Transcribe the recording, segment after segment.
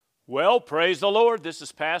Well, praise the Lord. This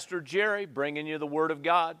is Pastor Jerry bringing you the Word of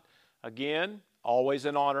God. Again, always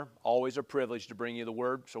an honor, always a privilege to bring you the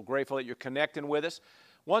Word. So grateful that you're connecting with us.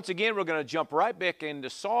 Once again, we're going to jump right back into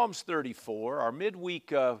Psalms 34, our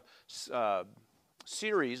midweek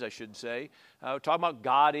series, I should say. We're talking about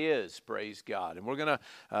God is, praise God. And we're going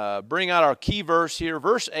to bring out our key verse here.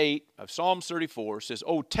 Verse 8 of Psalms 34 says,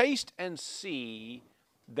 "Oh, taste and see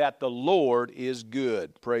that the Lord is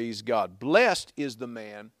good." Praise God. Blessed is the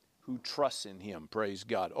man who trusts in Him. Praise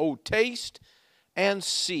God. Oh, taste and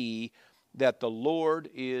see that the Lord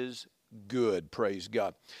is good. Praise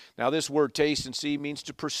God. Now, this word taste and see means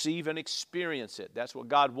to perceive and experience it. That's what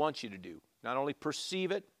God wants you to do. Not only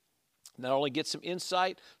perceive it, not only get some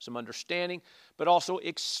insight, some understanding, but also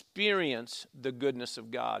experience the goodness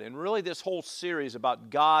of God. And really, this whole series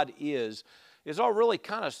about God is all really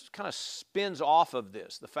kind of spins off of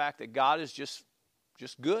this, the fact that God is just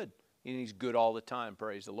good. And He's good all the time,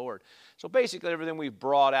 praise the Lord. So basically everything we've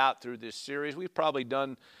brought out through this series, we've probably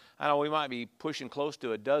done, we might be pushing close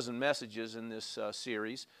to a dozen messages in this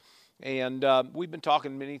series. And we've been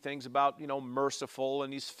talking many things about, merciful,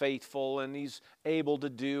 and He's faithful, and He's able to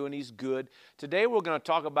do, and He's good. Today we're going to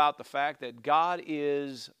talk about the fact that God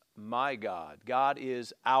is my God. God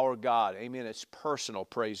is our God. Amen. It's personal,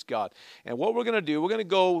 praise God. And what we're going to do, we're going to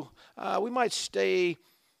go, we might stay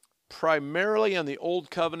primarily on the Old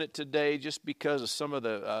Covenant today just because of some of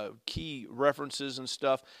the key references and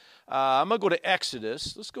stuff. I'm going to go to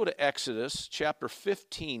Exodus. Let's go to Exodus chapter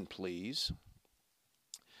 15, please.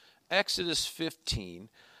 Exodus 15.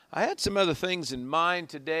 I had some other things in mind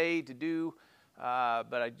today to do,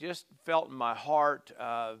 but I just felt in my heart,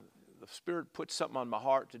 the Spirit put something on my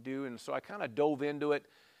heart to do, and so I kind of dove into it,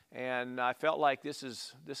 and I felt like this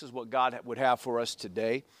is what God would have for us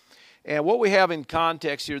today. And what we have in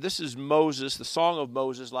context here, this is Moses, the Song of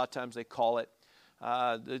Moses, a lot of times they call it.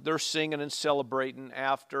 They're singing and celebrating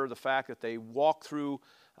after the fact that they walked through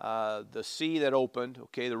the sea that opened,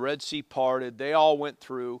 the Red Sea parted, they all went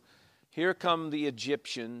through. Here come the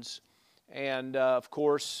Egyptians, and of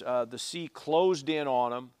course the sea closed in on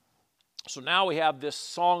them. So now we have this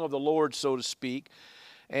song of the Lord, so to speak.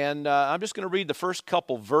 And I'm just going to read the first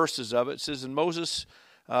couple verses of it. It says,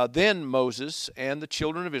 Then Moses and the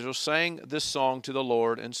children of Israel sang this song to the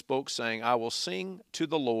Lord and spoke, saying, I will sing to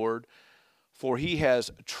the Lord, for He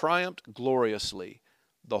has triumphed gloriously.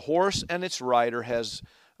 The horse and its rider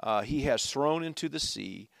He has thrown into the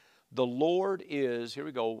sea. The Lord is, here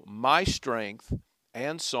we go, my strength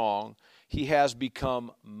and song. He has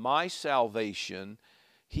become my salvation.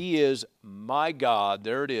 He is my God,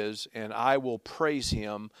 there it is, and I will praise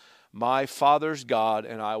Him, my father's God,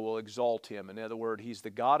 and I will exalt Him. In other words, He's the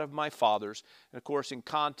God of my fathers. And of course, in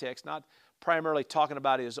context, not primarily talking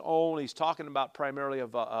about His own, He's talking about primarily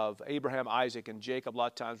of Abraham, Isaac, and Jacob, a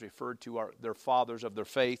lot of times referred to their fathers of their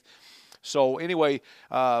faith. So anyway,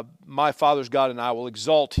 my father's God, and I will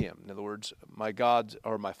exalt Him. In other words, my God,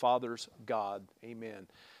 or my father's God. Amen.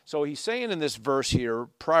 So he's saying in this verse here,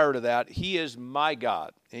 prior to that, He is my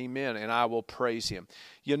God. Amen. And I will praise Him.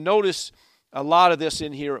 You notice a lot of this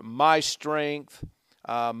in here, my strength,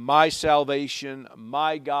 my salvation,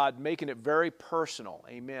 my God, making it very personal.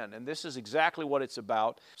 Amen. And this is exactly what it's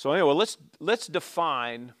about. So anyway, let's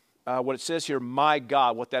define what it says here, my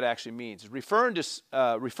God, what that actually means. It's referring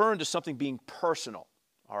to something being personal,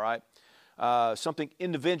 all right? Something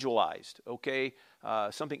individualized, okay?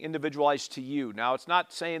 Something individualized to you. Now, it's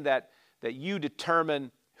not saying that you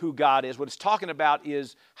determine who God is. What it's talking about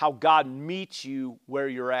is how God meets you where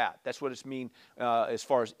you're at. That's what it's mean as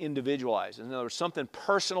far as individualized. In other words, something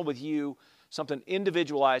personal with you, something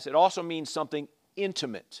individualized. It also means something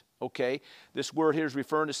intimate, okay? This word here is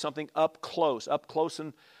referring to something up close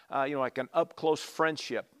and, like an up-close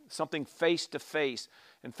friendship, something face-to-face.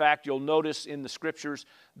 In fact, you'll notice in the Scriptures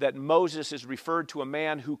that Moses is referred to a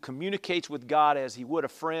man who communicates with God as he would a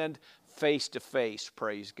friend face-to-face,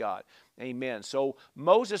 praise God. Amen. So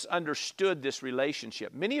Moses understood this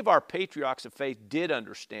relationship. Many of our patriarchs of faith did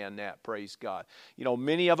understand that, praise God.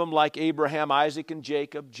 Many of them like Abraham, Isaac, and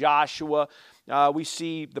Jacob, Joshua. We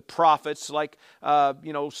see the prophets like,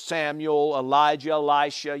 Samuel, Elijah,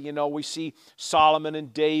 Elisha. We see Solomon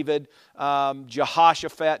and David,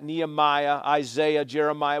 Jehoshaphat, Nehemiah, Isaiah,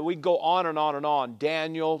 Jeremiah. We go on and on and on.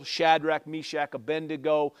 Daniel, Shadrach, Meshach,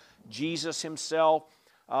 Abednego, Jesus Himself,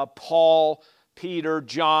 Paul, Peter,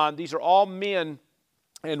 John. These are all men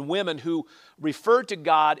and women who referred to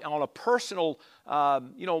God on a personal,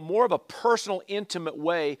 more of a personal, intimate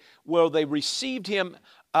way, where they received Him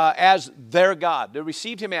as their God. They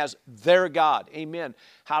received Him as their God. Amen.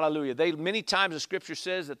 Hallelujah. Many times the Scripture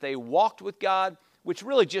says that they walked with God, which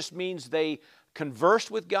really just means they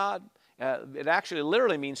conversed with God. It actually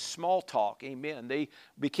literally means small talk. Amen. They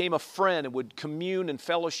became a friend and would commune and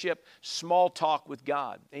fellowship, small talk with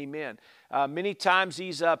God. Amen. Many times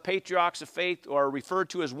these patriarchs of faith are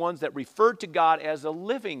referred to as ones that referred to God as a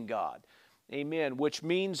living God. Amen. Which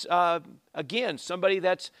means, again, somebody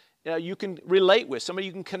that's you can relate with, somebody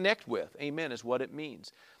you can connect with. Amen is what it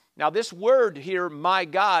means. Now this word here, my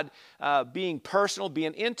God, being personal,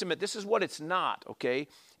 being intimate, this is what it's not, okay?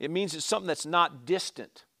 It means it's something that's not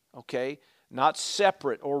distant. Okay, not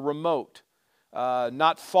separate or remote,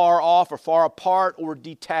 not far off or far apart or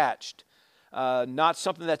detached, not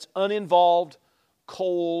something that's uninvolved,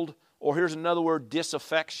 cold, or here's another word,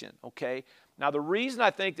 disaffection. Okay, now the reason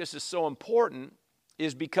I think this is so important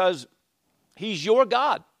is because He's your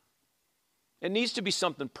God. It needs to be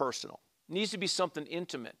something personal. It needs to be something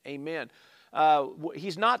intimate. Amen.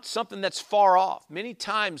 He's not something that's far off. Many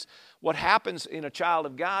times what happens in a child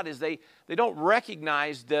of God is they don't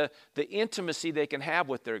recognize the intimacy they can have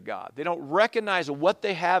with their God. They don't recognize what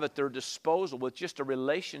they have at their disposal with just a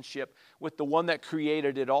relationship with the one that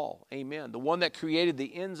created it all. Amen. The one that created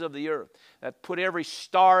the ends of the earth, that put every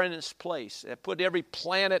star in its place, that put every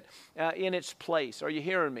planet in its place. Are you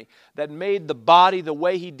hearing me? That made the body the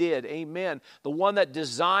way He did. Amen. The one that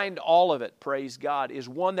designed all of it, praise God, is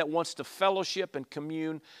one that wants to fellowship and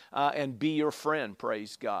commune and be your friend,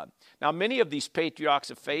 praise God. Now, many of these patriarchs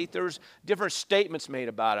of faith, there's different statements made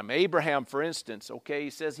about him. Abraham, for instance, okay, he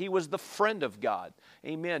says he was the friend of God.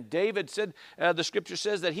 Amen. David said, the Scripture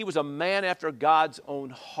says that he was a man after God's own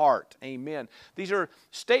heart. Amen. These are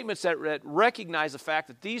statements that recognize the fact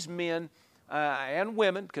that these men and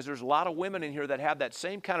women, because there's a lot of women in here that have that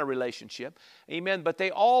same kind of relationship, amen, but they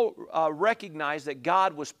all recognize that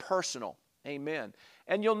God was personal. Amen.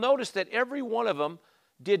 And you'll notice that every one of them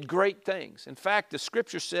did great things. In fact, the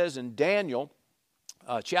Scripture says in Daniel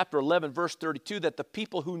chapter 11, verse 32, that the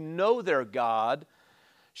people who know their God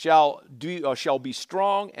shall be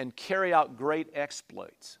strong and carry out great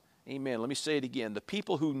exploits. Amen. Let me say it again. The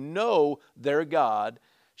people who know their God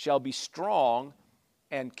shall be strong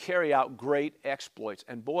and carry out great exploits.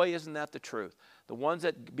 And boy, isn't that the truth. The ones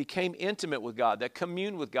that became intimate with God, that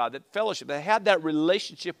communed with God, that fellowship, that had that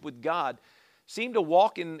relationship with God, seemed to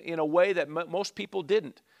walk in a way that most people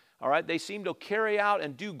didn't. All right, they seemed to carry out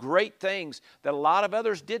and do great things that a lot of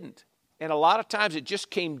others didn't. And a lot of times it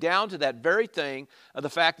just came down to that very thing of the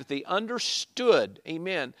fact that they understood,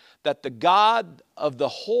 amen, that the God of the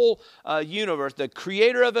whole universe, the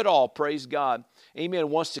creator of it all, praise God, amen,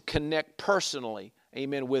 wants to connect personally,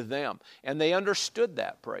 amen, with them. And they understood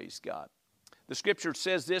that, praise God. The Scripture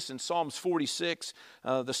says this in Psalms 46.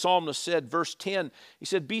 The psalmist said, verse 10, he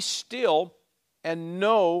said, "Be still and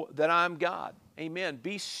know that I'm God." Amen.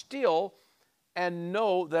 Be still and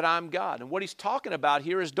know that I'm God. And what he's talking about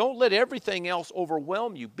here is don't let everything else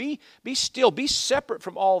overwhelm you. Be still. Be separate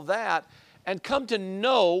from all that and come to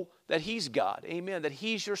know that He's God. Amen. That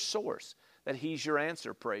He's your source. That He's your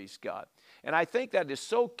answer. Praise God. And I think that is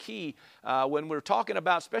so key when we're talking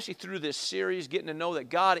about, especially through this series, getting to know that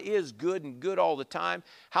God is good and good all the time.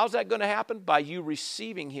 How's that going to happen? By you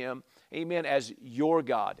receiving Him, amen, as your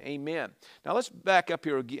God. Amen. Now let's back up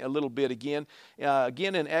here a little bit again.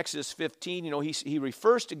 Again in Exodus 15, he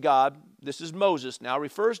refers to God, this is Moses now,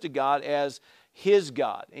 refers to God as his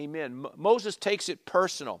God. Amen. Moses takes it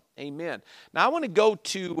personal. Amen. Now I want to go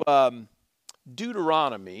to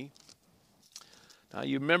Deuteronomy. Now,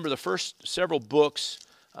 you remember the first several books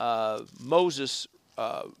Moses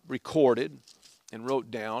recorded and wrote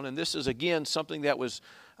down. And this is, again, something that was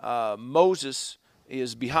Moses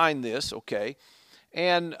is behind this, okay.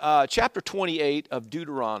 And chapter 28 of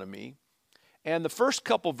Deuteronomy. And the first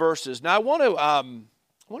couple verses. Now, I want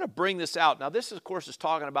to bring this out. Now, this, of course, is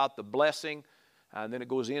talking about the blessing. And then it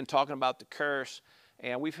goes in talking about the curse.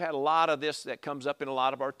 And we've had a lot of this that comes up in a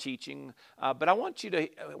lot of our teaching. But I want you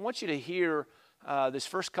to hear this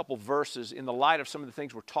first couple verses in the light of some of the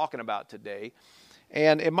things we're talking about today.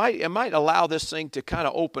 And it might allow this thing to kind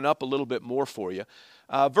of open up a little bit more for you.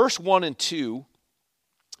 Verse 1 and 2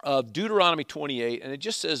 of Deuteronomy 28, and it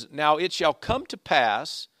just says, "Now it shall come to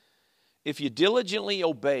pass, if you diligently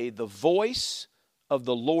obey the voice of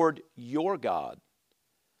the Lord your God,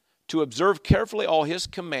 to observe carefully all His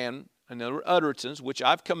command and utterances, which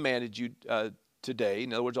I've commanded you today."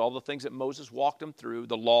 In other words, all the things that Moses walked them through,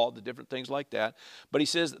 the law, the different things like that. But he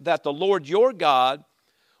says that the Lord your God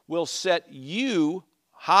will set you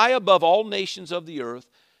high above all nations of the earth,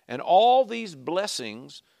 and all these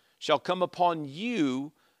blessings shall come upon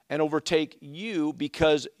you and overtake you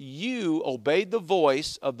because you obeyed the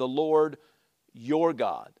voice of the Lord your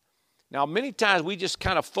God. Now, many times we just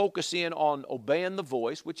kind of focus in on obeying the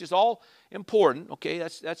voice, which is all important, okay?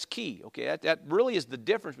 That's key, okay? That really is the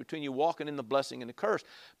difference between you walking in the blessing and the curse.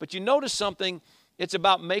 But you notice something, it's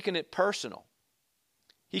about making it personal.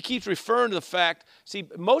 He keeps referring to the fact, see,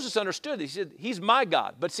 Moses understood this. He said, he's my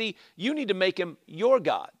God. But see, you need to make him your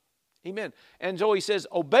God. Amen. And so he says,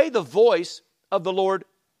 obey the voice of the Lord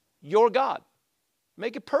your God.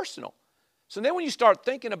 Make it personal. So then when you start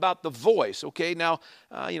thinking about the voice, okay, now,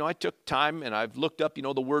 I took time and I've looked up,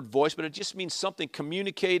 the word voice, but it just means something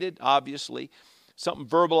communicated, obviously, something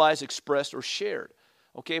verbalized, expressed, or shared.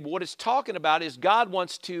 Okay, but what it's talking about is God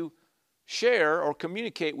wants to share or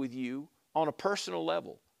communicate with you on a personal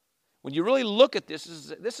level. When you really look at this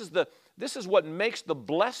is what makes the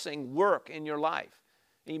blessing work in your life.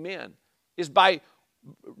 Amen. Is by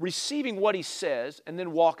receiving what he says and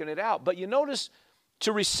then walking it out. But you notice,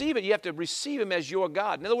 to receive it, you have to receive him as your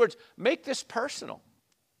God. In other words, make this personal.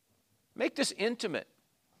 Make this intimate.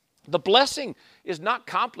 The blessing is not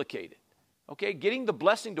complicated. Okay, getting the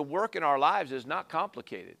blessing to work in our lives is not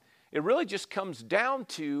complicated. It really just comes down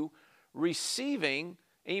to receiving,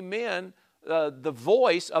 amen, the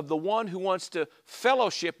voice of the one who wants to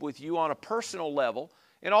fellowship with you on a personal level.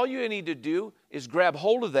 And all you need to do is grab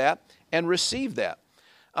hold of that and receive that.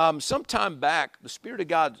 Some time back, the Spirit of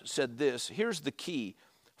God said this. Here's the key.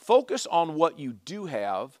 Focus on what you do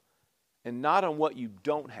have and not on what you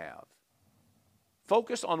don't have.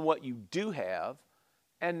 Focus on what you do have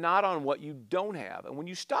and not on what you don't have. And when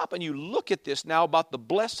you stop and you look at this now about the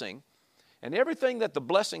blessing and everything that the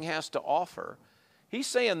blessing has to offer, he's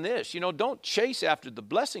saying this, don't chase after the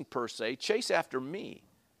blessing per se, chase after me.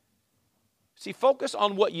 See, focus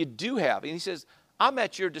on what you do have. And he says, I'm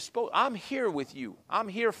at your disposal. I'm here with you. I'm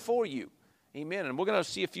here for you. Amen. And we're going to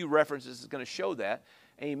see a few references that's going to show that.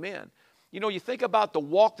 Amen. You think about the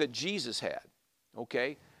walk that Jesus had.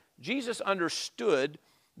 Okay? Jesus understood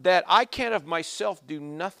that I can't of myself do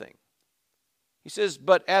nothing. He says,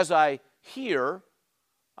 but as I hear,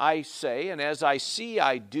 I say, and as I see,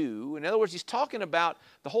 I do. In other words, he's talking about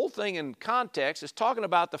the whole thing in context is talking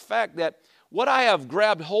about the fact that what I have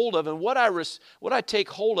grabbed hold of and what I take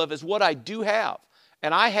hold of is what I do have.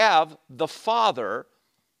 And I have the Father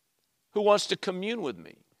who wants to commune with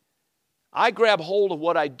me. I grab hold of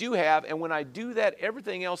what I do have, and when I do that,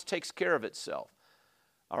 everything else takes care of itself.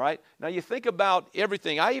 All right? Now you think about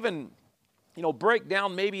everything. I even, break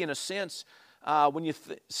down maybe in a sense when you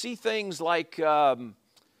see things like, let's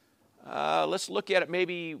look at it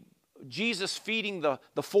maybe Jesus feeding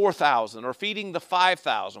the 4,000 or feeding the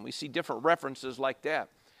 5,000. We see different references like that.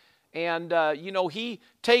 And, he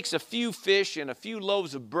takes a few fish and a few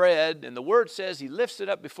loaves of bread, and the Word says he lifts it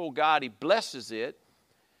up before God, he blesses it,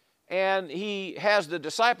 and he has the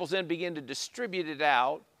disciples then begin to distribute it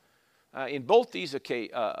out. In both these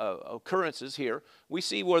occurrences here, we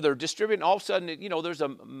see where they're distributing, all of a sudden, there's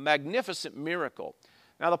a magnificent miracle.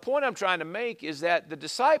 Now, the point I'm trying to make is that the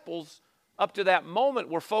disciples, up to that moment,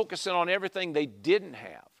 were focusing on everything they didn't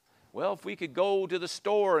have. Well, if we could go to the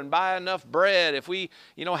store and buy enough bread, if we,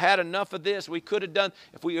 had enough of this, we could have done,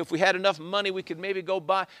 if we had enough money, we could maybe go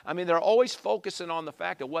buy. I mean, they're always focusing on the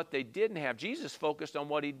fact of what they didn't have. Jesus focused on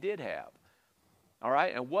what he did have. All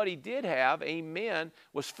right? And what he did have, amen,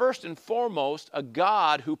 was first and foremost a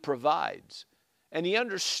God who provides. And he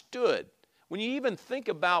understood. When you even think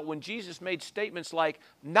about when Jesus made statements like,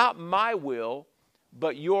 not my will,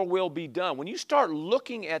 but your will be done. When you start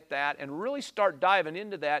looking at that and really start diving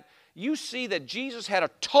into that, you see that Jesus had a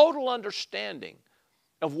total understanding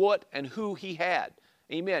of what and who he had.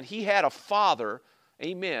 Amen. He had a Father.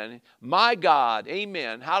 Amen. My God.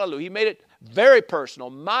 Amen. Hallelujah. He made it very personal.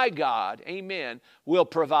 My God. Amen. Will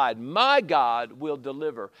provide. My God will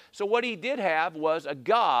deliver. So what he did have was a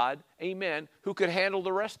God. Amen. Who could handle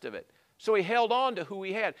the rest of it. So he held on to who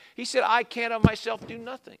he had. He said, I can't of myself do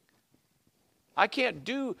nothing. I can't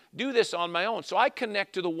do this on my own. So I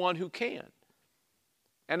connect to the one who can.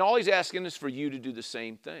 And all he's asking is for you to do the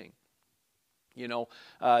same thing.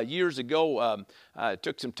 Years ago, I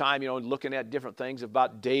took some time, looking at different things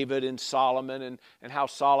about David and Solomon and how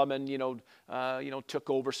Solomon, took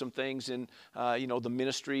over some things in, the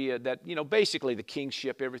ministry that, basically the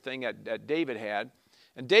kingship, everything that David had.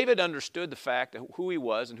 And David understood the fact of who he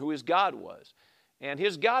was and who his God was. And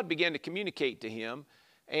his God began to communicate to him.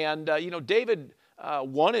 And, David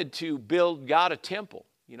wanted to build God a temple,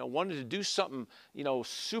 wanted to do something,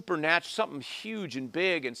 supernatural, something huge and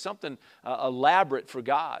big and something elaborate for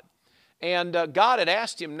God. And God had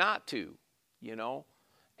asked him not to,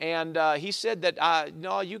 And he said that,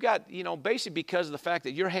 no, you got, basically because of the fact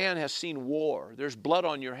that your hand has seen war. There's blood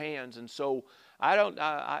on your hands. And so I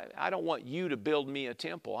don't want you to build me a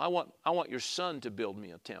temple. I want your son to build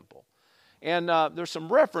me a temple. And there's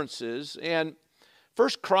some references. And 1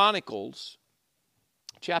 Chronicles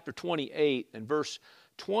chapter 28 and verse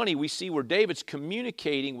 20, we see where David's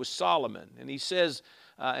communicating with Solomon. And he says,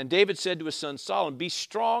 and David said to his son Solomon, be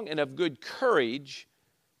strong and of good courage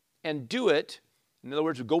and do it. In other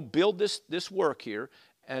words, go build this work here.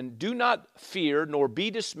 And do not fear nor be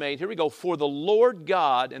dismayed. Here we go. For the Lord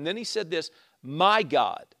God, and then he said this, my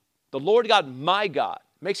God. The Lord God, my God.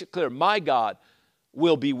 Makes it clear, my God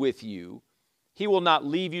will be with you. He will not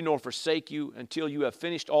leave you nor forsake you until you have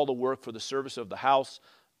finished all the work for the service of the house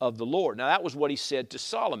of the Lord. Now that was what he said to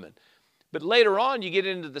Solomon. But later on, you get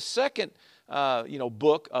into the second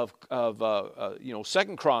book of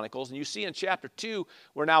 2 Chronicles, and you see in chapter 2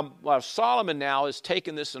 where Solomon now has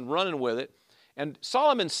taken this and running with it. And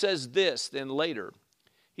Solomon says this then later.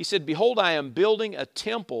 He said, behold, I am building a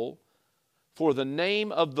temple for the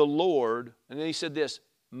name of the Lord. And then he said this,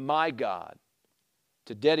 my God,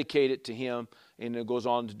 to dedicate it to him. And it goes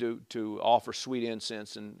on to offer sweet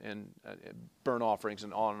incense and burnt offerings,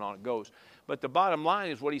 and on it goes. But the bottom line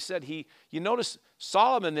is what he said. You notice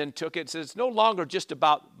Solomon then took it and said, it's no longer just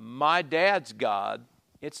about my dad's God.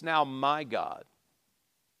 It's now my God.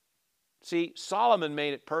 See, Solomon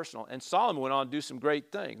made it personal, and Solomon went on to do some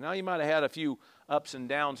great things. Now, he might have had a few ups and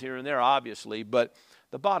downs here and there, obviously, but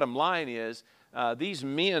the bottom line is these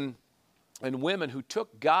men and women who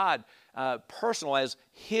took God personal as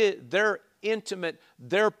their intimate,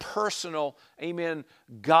 their personal, amen,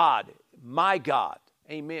 God, my God,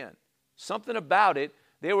 amen. Something about it,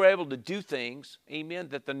 they were able to do things, amen,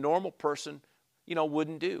 that the normal person,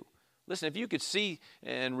 wouldn't do. Listen, if you could see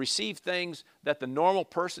and receive things that the normal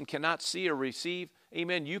person cannot see or receive,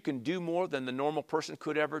 amen, you can do more than the normal person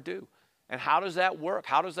could ever do. And how does that work?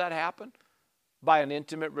 How does that happen? By an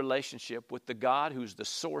intimate relationship with the God who's the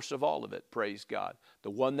source of all of it, praise God. The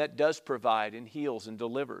one that does provide and heals and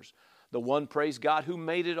delivers. The one, praise God, who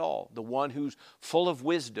made it all. The one who's full of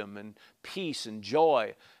wisdom and peace and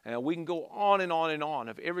joy. And we can go on and on and on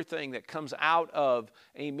of everything that comes out of,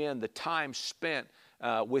 amen, the time spent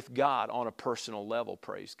with God on a personal level,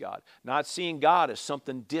 praise God. Not seeing God as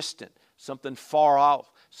something distant, something far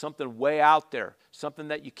off, something way out there, something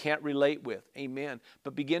that you can't relate with, amen.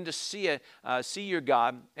 But begin to see your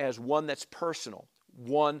God as one that's personal,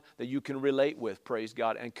 one that you can relate with, praise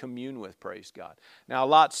God, and commune with, praise God. Now, a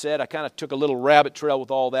lot said. I kind of took a little rabbit trail with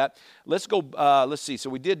all that. Let's go, let's see. So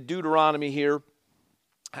we did Deuteronomy here.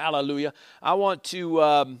 Hallelujah. I want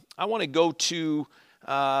to go to...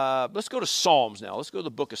 let's go to Psalms now. Let's go to the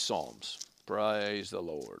book of Psalms. Praise the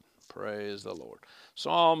Lord. Praise the Lord.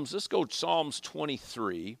 Psalms, let's go to Psalms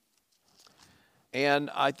 23. And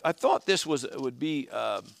I thought this would be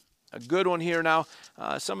a good one here. Now,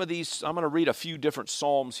 some of these, I'm going to read a few different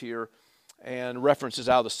Psalms here and references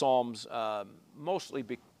out of the Psalms, mostly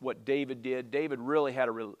what David did. David really had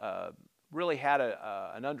an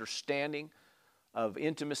understanding of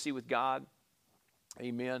intimacy with God.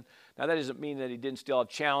 Amen. Now, that doesn't mean that he didn't still have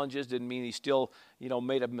challenges, didn't mean he still,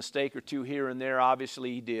 made a mistake or two here and there.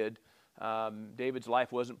 Obviously, he did. David's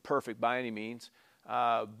life wasn't perfect by any means,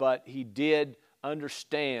 but he did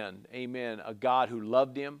understand, amen, a God who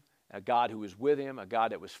loved him, a God who was with him, a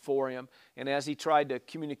God that was for him. And as he tried to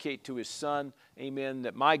communicate to his son, amen,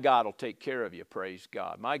 that my God will take care of you, praise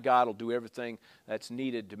God. My God will do everything that's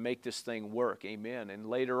needed to make this thing work, amen. And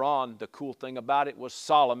later on, the cool thing about it was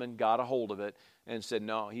Solomon got a hold of it and said,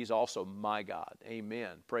 no, he's also my God,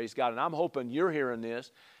 amen, praise God. And I'm hoping you're hearing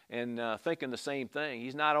this and thinking the same thing.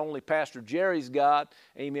 He's not only Pastor Jerry's God,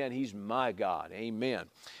 amen, he's my God, amen.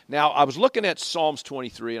 Now, I was looking at Psalms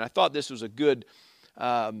 23, and I thought this was a good...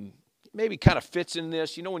 maybe kind of fits in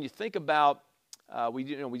this. When you think about, we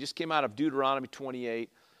just came out of Deuteronomy 28,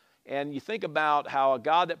 and you think about how a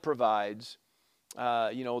God that provides,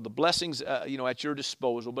 the blessings, at your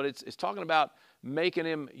disposal, but it's talking about making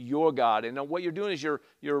him your God. And what you're doing is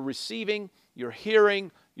you're receiving, you're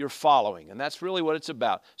hearing, you're following, and that's really what it's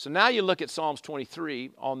about. So now you look at Psalms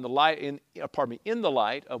 23 in the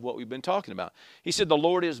light of what we've been talking about. He said, "The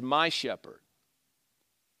Lord is my shepherd."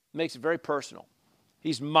 Makes it very personal.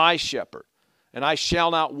 He's my shepherd, and I shall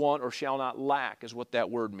not want or shall not lack is what that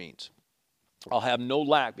word means. I'll have no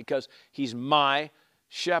lack because he's my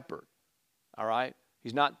shepherd, all right?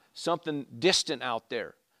 He's not something distant out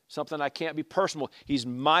there, something I can't be personal. He's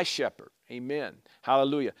my shepherd, amen,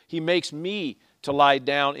 hallelujah. He makes me to lie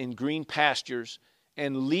down in green pastures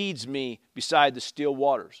and leads me beside the still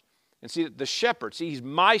waters. And see, the shepherd, he's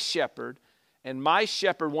my shepherd, and my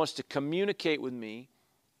shepherd wants to communicate with me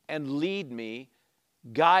and lead me,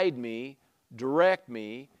 guide me, direct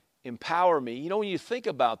me, empower me. You know, when you think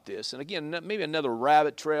about this, and again, maybe another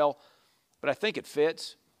rabbit trail, but I think it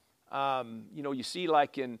fits. You know, you see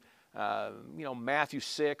like in, Matthew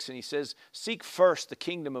 6, and he says, seek first the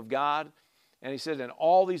kingdom of God. And he said, and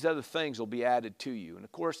all these other things will be added to you. And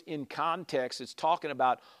of course, in context, it's talking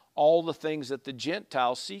about all the things that the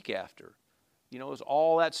Gentiles seek after. You know, it's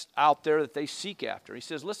all that's out there that they seek after. He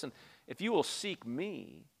says, listen, if you will seek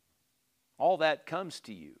me, all that comes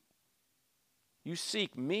to you. You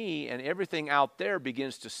seek me, and everything out there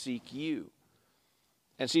begins to seek you.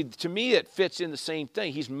 And see, to me, it fits in the same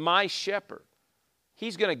thing. He's my shepherd.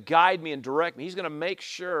 He's going to guide me and direct me. He's going to make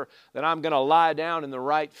sure that I'm going to lie down in the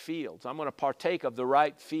right fields. I'm going to partake of the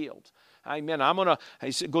right fields. Amen.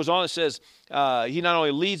 He goes on and says, he not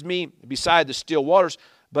only leads me beside the still waters,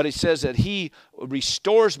 but he says that he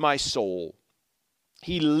restores my soul.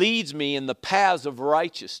 He leads me in the paths of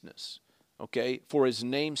righteousness, okay, for his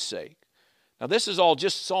name's sake. Now, this is all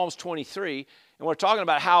just Psalms 23, and we're talking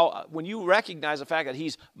about how when you recognize the fact that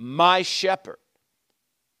he's my shepherd,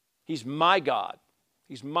 he's my God,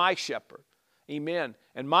 he's my shepherd, amen,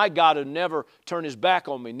 and my God will never turn his back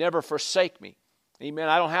on me, never forsake me, amen.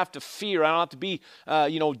 I don't have to fear, I don't have to be,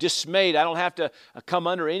 dismayed, I don't have to come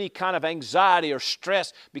under any kind of anxiety or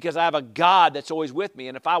stress because I have a God that's always with me,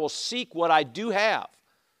 and if I will seek what I do have,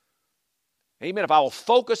 amen, if I will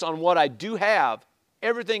focus on what I do have,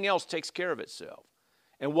 everything else takes care of itself.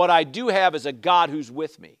 And what I do have is a God who's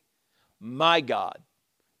with me. My God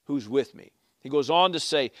who's with me. He goes on to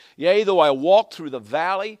say, yea, though I walk through the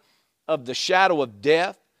valley of the shadow of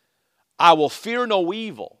death, I will fear no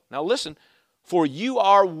evil. Now listen, for you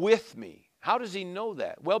are with me. How does he know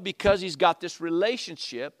that? Well, because he's got this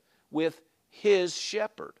relationship with his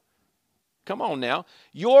shepherd. Come on now.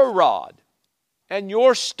 Your rod and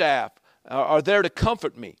your staff are there to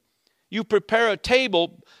comfort me. You prepare a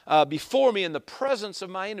table before me in the presence of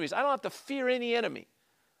my enemies. I don't have to fear any enemy.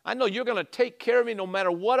 I know you're going to take care of me no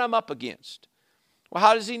matter what I'm up against. Well,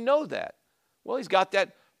 how does he know that? Well, he's got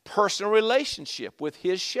that personal relationship with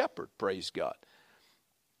his shepherd, praise God.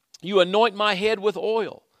 You anoint my head with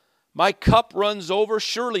oil. My cup runs over.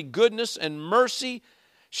 Surely goodness and mercy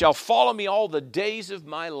shall follow me all the days of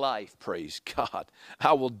my life, praise God.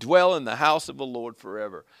 I will dwell in the house of the Lord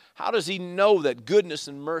forever. How does he know that goodness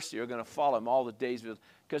and mercy are going to follow him all the days of his life?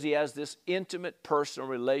 Because he has this intimate personal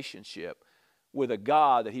relationship with a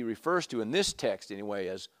God that he refers to in this text anyway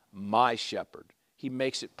as my shepherd. He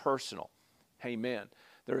makes it personal. Amen.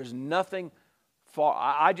 There is nothing far.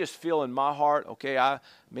 I just feel in my heart, okay,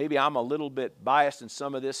 maybe I'm a little bit biased in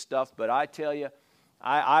some of this stuff, but I tell you,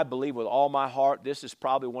 I believe with all my heart this is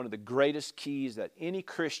probably one of the greatest keys that any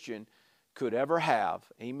Christian could ever have,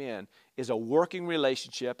 amen, is a working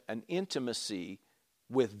relationship, an intimacy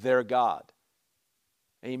with their God.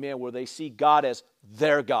 Amen, where they see God as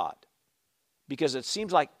their God. Because it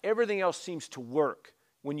seems like everything else seems to work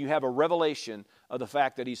when you have a revelation of the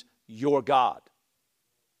fact that he's your God.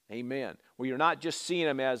 Amen. Where you're not just seeing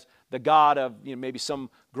him as the God of maybe some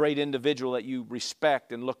great individual that you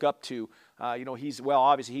respect and look up to.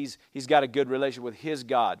 Obviously he's got a good relationship with his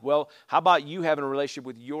God. Well, how about you having a relationship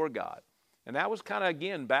with your God? And that was kind of,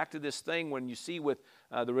 again, back to this thing when you see with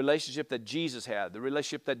the relationship that Jesus had, the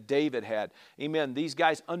relationship that David had. Amen. These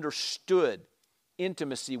guys understood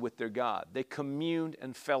intimacy with their God. They communed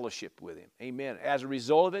and fellowshiped with him. Amen. As a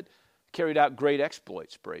result of it, carried out great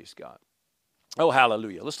exploits, praise God. Oh,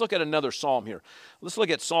 hallelujah. Let's look at another psalm here. Let's look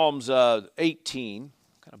at Psalms 18. Kind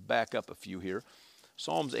of back up a few here.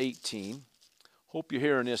 Psalms 18. Hope you're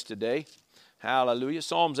hearing this today. Hallelujah.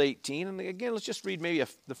 Psalms 18. And again, let's just read maybe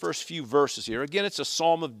the first few verses here. Again, it's a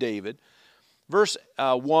psalm of David. Verse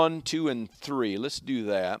 1, 2, and 3. Let's do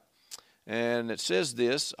that. And it says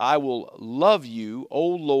this, I will love you, O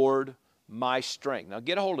Lord, my strength. Now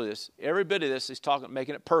get a hold of this. Every bit of this is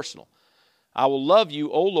making it personal. I will love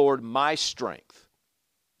you, O Lord, my strength.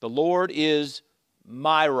 The Lord is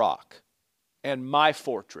my rock and my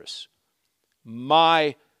fortress.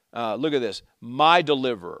 Look at this, my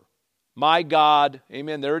deliverer. My God,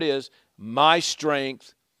 amen, there it is, my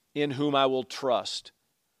strength in whom I will trust,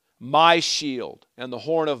 my shield and the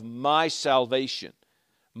horn of my salvation,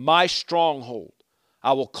 my stronghold.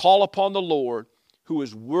 I will call upon the Lord who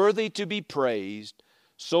is worthy to be praised,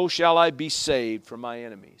 so shall I be saved from my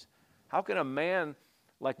enemies. How can a man,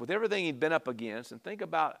 like with everything he'd been up against, and think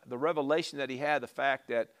about the revelation that he had, the fact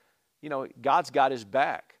that, God's got his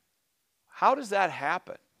back. How does that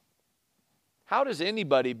happen? How does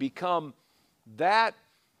anybody become that,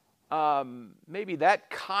 maybe that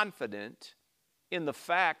confident in the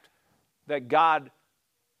fact that God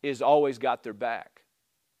has always got their back?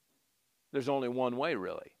 There's only one way,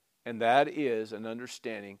 really, and that is an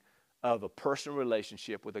understanding of a personal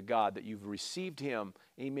relationship with a God, that you've received Him,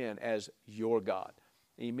 amen, as your God.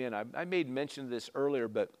 Amen. I made mention of this earlier,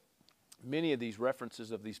 but many of these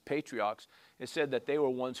references of these patriarchs, it said that they were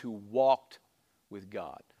ones who walked with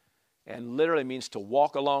God. And literally means to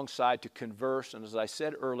walk alongside, to converse. And as I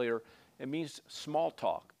said earlier, it means small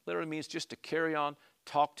talk. Literally means just to carry on,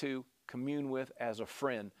 talk to, commune with as a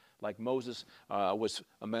friend. Like Moses was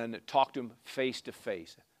a man that talked to him face to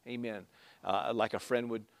face. Amen. Like a friend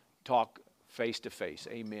would talk face to face.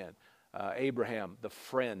 Amen. Abraham, the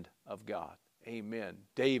friend of God. Amen.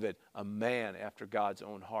 David, a man after God's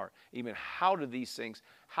own heart. Amen. How do these things,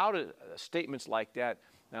 how do statements like that,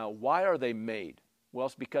 now why are they made? Well,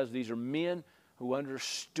 it's because these are men who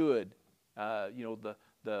understood,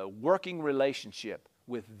 the working relationship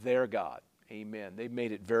with their God. Amen. They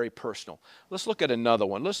made it very personal. Let's look at another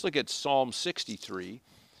one. Let's look at Psalm 63.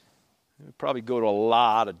 We'll probably go to a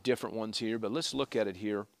lot of different ones here, but let's look at it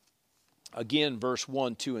here. Again, verse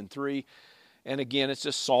 1, 2, and 3. And again, it's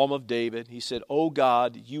a Psalm of David. He said, "O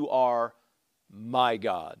God, you are my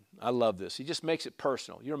God." I love this. He just makes it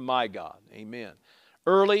personal. You're my God. Amen.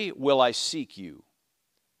 "Early will I seek you.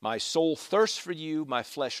 My soul thirsts for you, my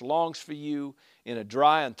flesh longs for you in a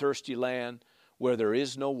dry and thirsty land where there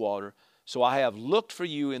is no water. So I have looked for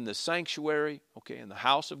you in the sanctuary," okay, in the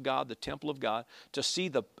house of God, the temple of God, to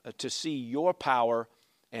see your power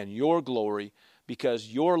and your glory, because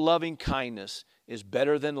your loving kindness is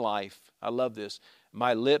better than life. I love this.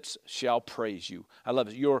 "My lips shall praise you." I love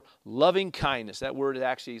it. Your loving kindness. That word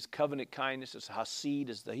actually is covenant kindness. It's hasid,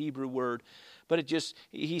 is the Hebrew word. But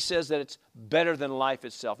he says that it's better than life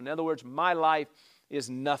itself. In other words, my life is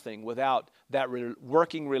nothing without that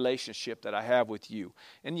working relationship that I have with you.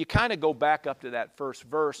 And you kind of go back up to that first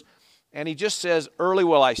verse, and he just says, "Early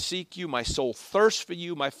will I seek you. My soul thirsts for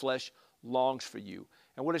you. My flesh longs for you."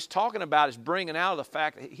 And what it's talking about is bringing out the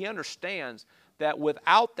fact that he understands that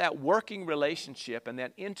without that working relationship and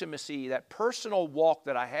that intimacy, that personal walk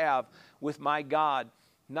that I have with my God,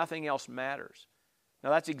 nothing else matters. Now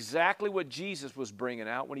that's exactly what Jesus was bringing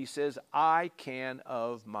out when he says, "I can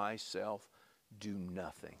of myself do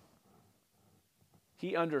nothing."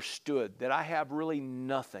 He understood that I have really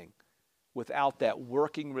nothing without that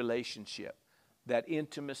working relationship, that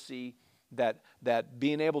intimacy, that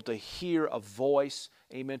being able to hear a voice,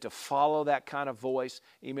 amen, to follow that kind of voice,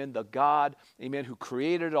 amen. The God, amen, who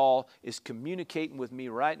created it all is communicating with me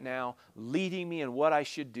right now, leading me in what I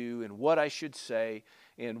should do and what I should say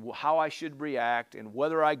and how I should react and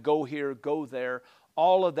whether I go here, go there.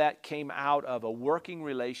 All of that came out of a working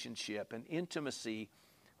relationship and intimacy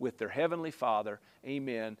with their Heavenly Father,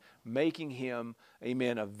 amen, making Him,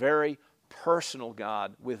 amen, a very personal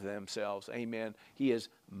God with themselves, amen. He is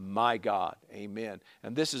my God, amen.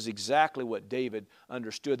 And this is exactly what David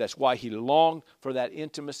understood. That's why he longed for that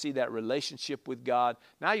intimacy, that relationship with God.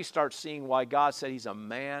 Now you start seeing why God said he's a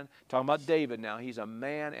man. Talking about David now, he's a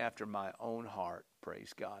man after my own heart,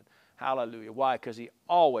 praise God. Hallelujah. Why? Because he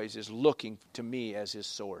always is looking to me as his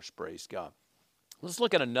source, praise God. Let's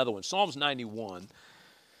look at another one, Psalms 91.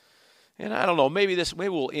 And I don't know, maybe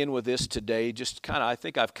we'll end with this today. Just kind of, I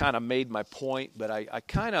think I've kind of made my point, but I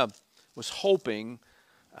kind of was hoping,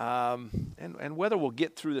 and whether we'll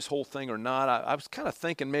get through this whole thing or not, I was kind of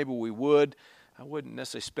thinking maybe we would. I wouldn't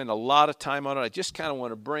necessarily spend a lot of time on it. I just kind of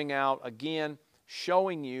want to bring out, again,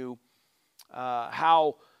 showing you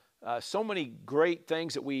how so many great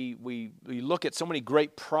things that we look at, so many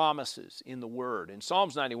great promises in the Word. And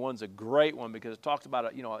Psalms 91 is a great one because it talks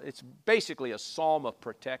about, it's basically a psalm of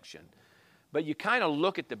protection. But you kind of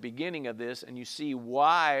look at the beginning of this and you see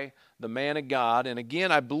why the man of God, and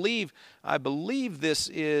again, I believe this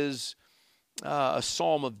is a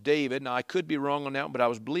psalm of David. Now, I could be wrong on that one, but I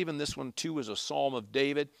was believing this one too was a psalm of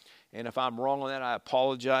David. And if I'm wrong on that, I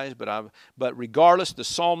apologize. But regardless, the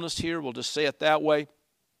psalmist here, we'll just say it that way,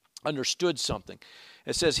 understood something.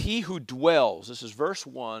 It says, "He who dwells," this is verse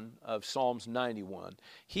 1 of Psalms 91,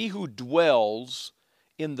 "he who dwells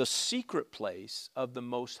in the secret place of the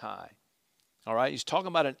Most High." All right, he's talking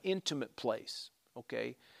about an intimate place,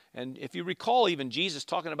 okay? And if you recall even Jesus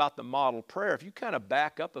talking about the model prayer, if you kind of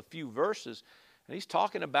back up a few verses, and he's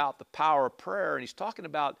talking about the power of prayer, and he's talking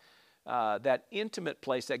about that intimate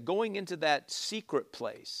place, that going into that secret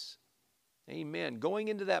place. Amen. Going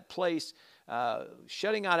into that place,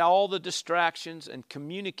 shutting out all the distractions and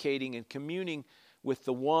communicating and communing with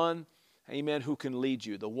the one, amen, who can lead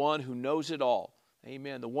you, the one who knows it all,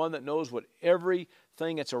 Amen. The one that knows what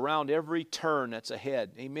everything that's around every turn that's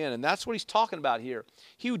ahead. Amen. And that's what he's talking about here.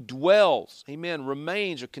 He who dwells, amen,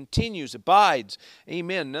 remains or continues, abides.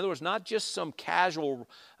 Amen. In other words, not just some casual,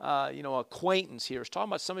 acquaintance here. It's talking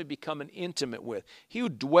about somebody becoming intimate with. He who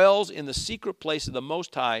dwells in the secret place of the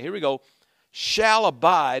Most High, here we go, shall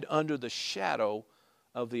abide under the shadow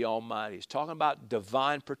of the Almighty. He's talking about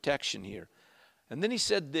divine protection here. And then he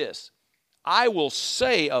said this, I will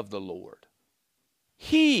say of the Lord,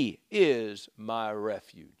 He is my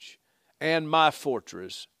refuge and my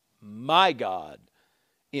fortress, my God,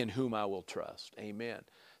 in whom I will trust. Amen.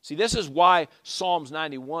 See, this is why Psalms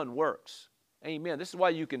 91 works. Amen. This is why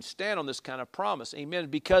you can stand on this kind of promise. Amen.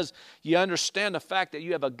 Because you understand the fact that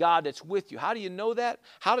you have a God that's with you. How do you know that?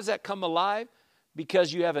 How does that come alive?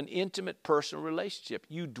 Because you have an intimate personal relationship.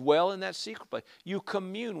 You dwell in that secret place. You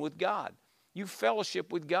commune with God. You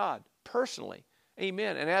fellowship with God personally.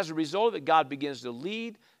 Amen. And as a result of it, God begins to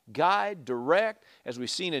lead, guide, direct, as we've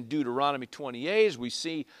seen in Deuteronomy 28, as we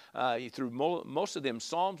see through most of them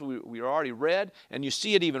Psalms we already read, and you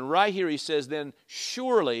see it even right here. He says, then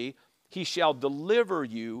surely He shall deliver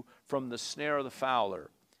you from the snare of the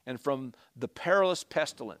fowler and from the perilous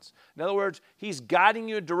pestilence. In other words, He's guiding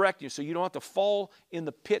you and directing you so you don't have to fall in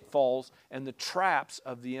the pitfalls and the traps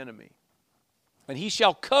of the enemy. And He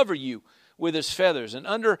shall cover you with His feathers, and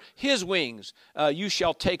under His wings you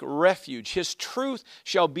shall take refuge. His truth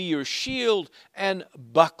shall be your shield and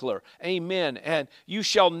buckler. Amen. And you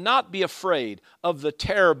shall not be afraid of the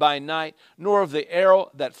terror by night, nor of the arrow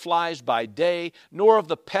that flies by day, nor of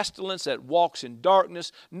the pestilence that walks in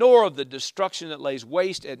darkness, nor of the destruction that lays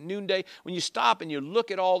waste at noonday. When you stop and you look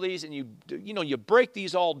at all these and you break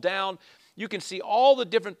these all down, you can see all the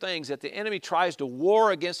different things that the enemy tries to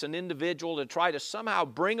war against an individual to try to somehow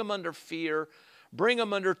bring them under fear, bring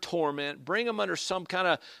them under torment, bring them under some kind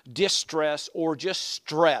of distress or just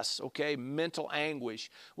stress, okay, mental anguish,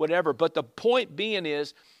 whatever. But the point being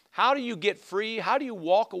is, how do you get free? How do you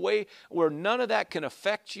walk away where none of that can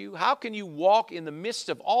affect you? How can you walk in the midst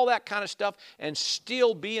of all that kind of stuff and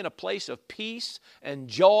still be in a place of peace and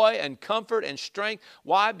joy and comfort and strength?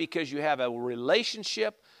 Why? Because you have a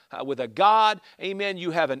relationship with a God, amen,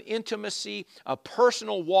 you have an intimacy, a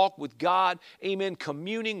personal walk with God, amen,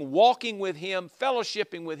 communing, walking with Him,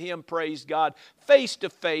 fellowshipping with Him, praise God,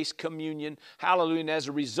 face-to-face communion, hallelujah, and as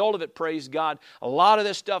a result of it, praise God, a lot of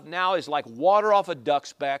this stuff now is like water off a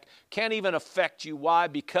duck's back, can't even affect you. Why?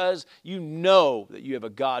 Because you know that you have a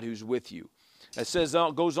God who's with you. It says,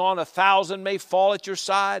 goes on, 1,000 may fall at your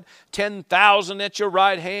side, 10,000 at your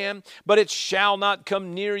right hand, but it shall not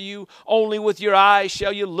come near you. Only with your eyes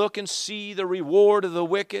shall you look and see the reward of the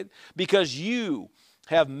wicked, because you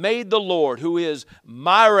have made the Lord, who is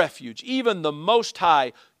my refuge, even the Most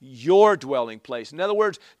High, your dwelling place. In other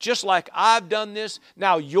words, just like I've done this,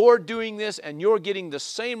 now you're doing this and you're getting the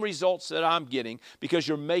same results that I'm getting because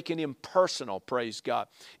you're making Him personal, praise God.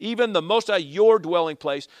 Even the Most High, your dwelling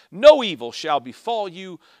place, no evil shall befall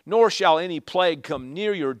you, nor shall any plague come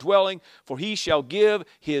near your dwelling, for He shall give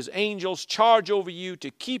His angels charge over you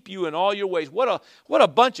to keep you in all your ways. What a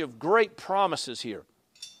bunch of great promises here.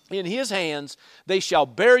 In His hands they shall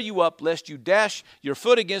bear you up, lest you dash your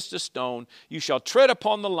foot against a stone. You shall tread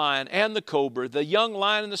upon the lion and the cobra, the young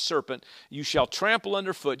lion and the serpent. You shall trample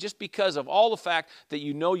underfoot, just because of all the fact that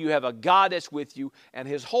you know you have a God that's with you, and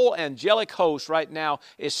His whole angelic host right now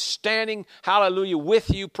is standing, hallelujah, with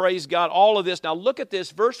you, praise God, all of this. Now look at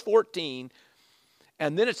this, verse 14,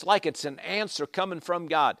 and then it's like it's an answer coming from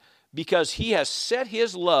God. Because He has set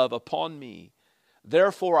His love upon me,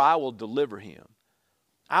 therefore I will deliver him.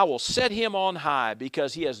 I will set him on high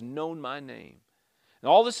because he has known my name. And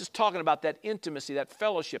all this is talking about that intimacy, that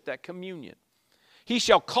fellowship, that communion. He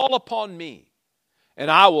shall call upon me, and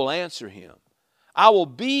I will answer him. I will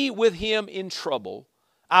be with him in trouble.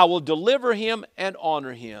 I will deliver him and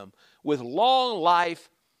honor him. With long life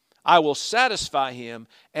I will satisfy him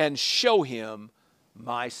and show him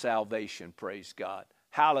my salvation. Praise God.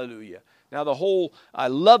 Hallelujah. Now I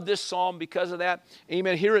love this psalm because of that.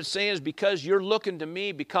 Amen. Here it says, because you're looking to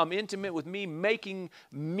me, become intimate with me, making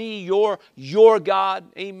me your God.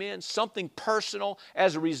 Amen. Something personal.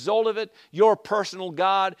 As a result of it, your personal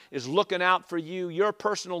God is looking out for you. Your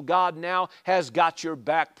personal God now has got your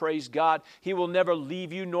back. Praise God. He will never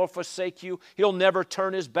leave you nor forsake you. He'll never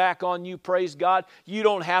turn His back on you. Praise God. You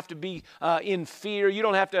don't have to be in fear. You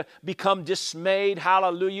don't have to become dismayed.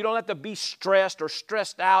 Hallelujah. You don't have to be stressed or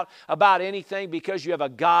stressed out about anything, because you have a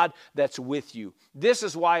God that's with you. This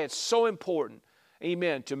is why it's so important,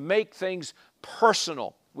 amen, to make things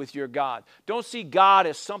personal. with your God. Don't see God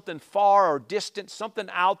as something far or distant, something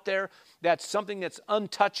out there, that's something that's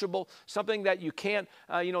untouchable, something that you can't,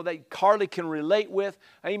 that you hardly can relate with.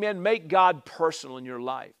 Amen. Make God personal in your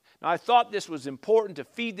life. Now, I thought this was important to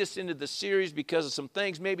feed this into the series because of some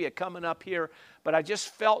things maybe are coming up here, but I just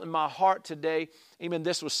felt in my heart today, amen,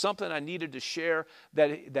 this was something I needed to share,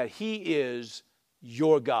 that He is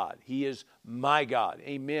your God. He is my God.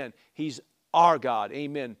 Amen. He's our God.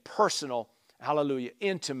 Amen. Personal. Hallelujah.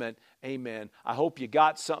 Intimate. Amen. I hope you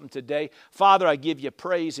got something today. Father, I give you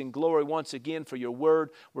praise and glory once again for your word.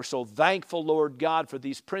 We're so thankful, Lord God, for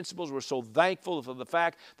these principles. We're so thankful for the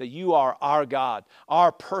fact that you are our God,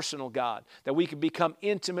 our personal God, that we can become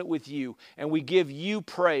intimate with you, and we give you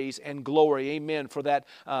praise and glory. Amen. For that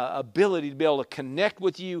ability to be able to connect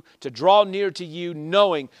with you, to draw near to you,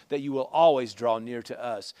 knowing that you will always draw near to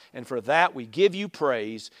us. And for that, we give you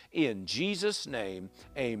praise in Jesus' name.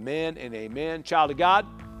 Amen and amen. Child of God,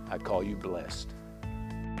 I call you blessed.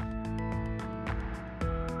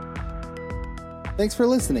 Thanks for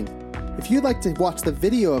listening. If you'd like to watch the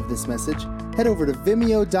video of this message, head over to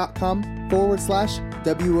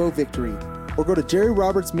vimeo.com/WO Victory or go to Jerry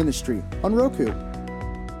Roberts Ministry on Roku.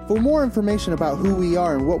 For more information about who we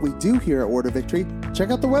are and what we do here at Word of Victory,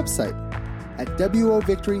 check out the website at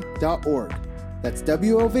wovictory.org. That's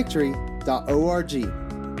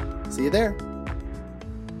wovictory.org. See you there.